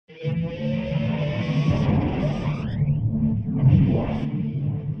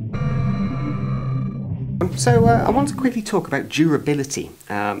So I want to quickly talk about durability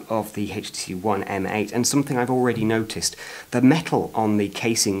of the HTC One M8, and something I've already noticed. The metal on the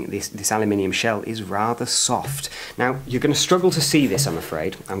casing, this aluminium shell, is rather soft. Now, you're going to struggle to see this, I'm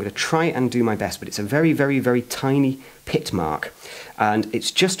afraid. I'm going to try and do my best, but it's a very, very, very tiny pit mark. And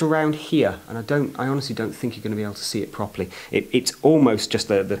it's just around here, and I honestly don't think you're going to be able to see it properly. It's almost just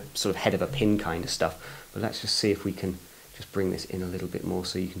the sort of head of a pin kind of stuff. But let's just see if we can just bring this in a little bit more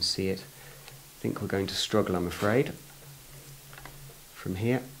so you can see it. I think we're going to struggle, I'm afraid. From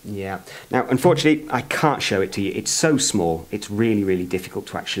here, yeah. Now, unfortunately, I can't show it to you. It's so small. It's really, really difficult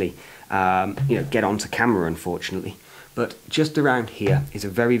to actually, get onto camera, unfortunately. But just around here is a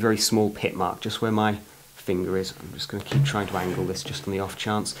very, very small pit mark, just where my finger is. I'm just going to keep trying to angle this just on the off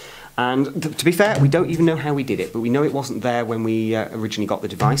chance. And to be fair, we don't even know how we did it, but we know it wasn't there when we originally got the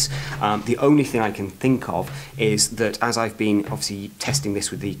device. The only thing I can think of is that as I've been obviously testing this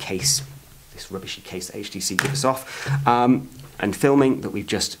with the case, this rubbishy case that HTC give us off, and filming, that we've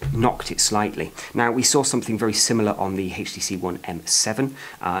just knocked it slightly. Now, we saw something very similar on the HTC One M7.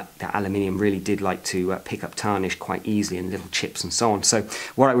 The aluminium really did like to pick up tarnish quite easily, and little chips and so on. So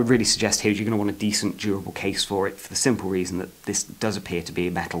what I would really suggest here is you're going to want a decent, durable case for it, for the simple reason that this does appear to be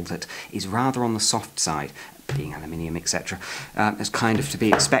a metal that is rather on the soft side, being aluminium, etc. As kind of to be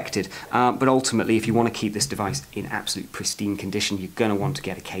expected. But ultimately, if you want to keep this device in absolute pristine condition, you're going to want to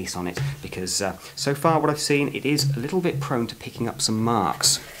get a case on it, because so far what I've seen, it is a little bit prone to picking up some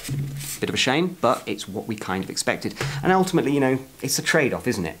marks. Bit of a shame, but it's what we kind of expected. And ultimately, it's a trade-off,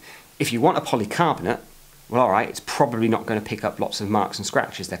 isn't it? If you want a polycarbonate, well, alright, it's probably not going to pick up lots of marks and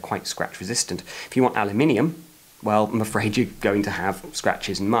scratches. They're quite scratch resistant. If you want aluminium, well, I'm afraid you're going to have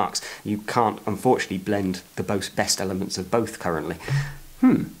scratches and marks. You can't, unfortunately, blend the best elements of both currently.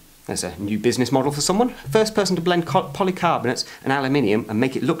 There's a new business model for someone. First person to blend polycarbonates and aluminium and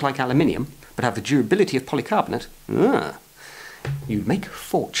make it look like aluminium, but have the durability of polycarbonate. You'd make a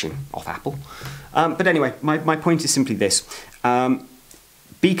fortune off Apple. But anyway, my point is simply this.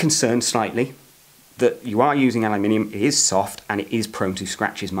 Be concerned slightly that you are using aluminium. It is soft and it is prone to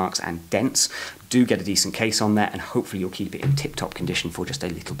scratches, marks and dents. Do get a decent case on there, and hopefully you'll keep it in tip-top condition for just a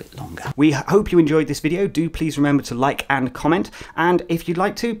little bit longer. We hope you enjoyed this video. Do please remember to like and comment, and if you'd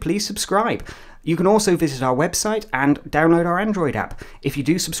like to, please subscribe. You can also visit our website and download our Android app. If you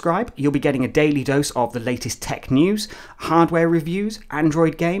do subscribe, you'll be getting a daily dose of the latest tech news, hardware reviews,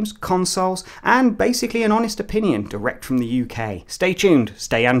 Android games, consoles, and basically an honest opinion direct from the UK. Stay tuned,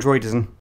 stay Androidizen.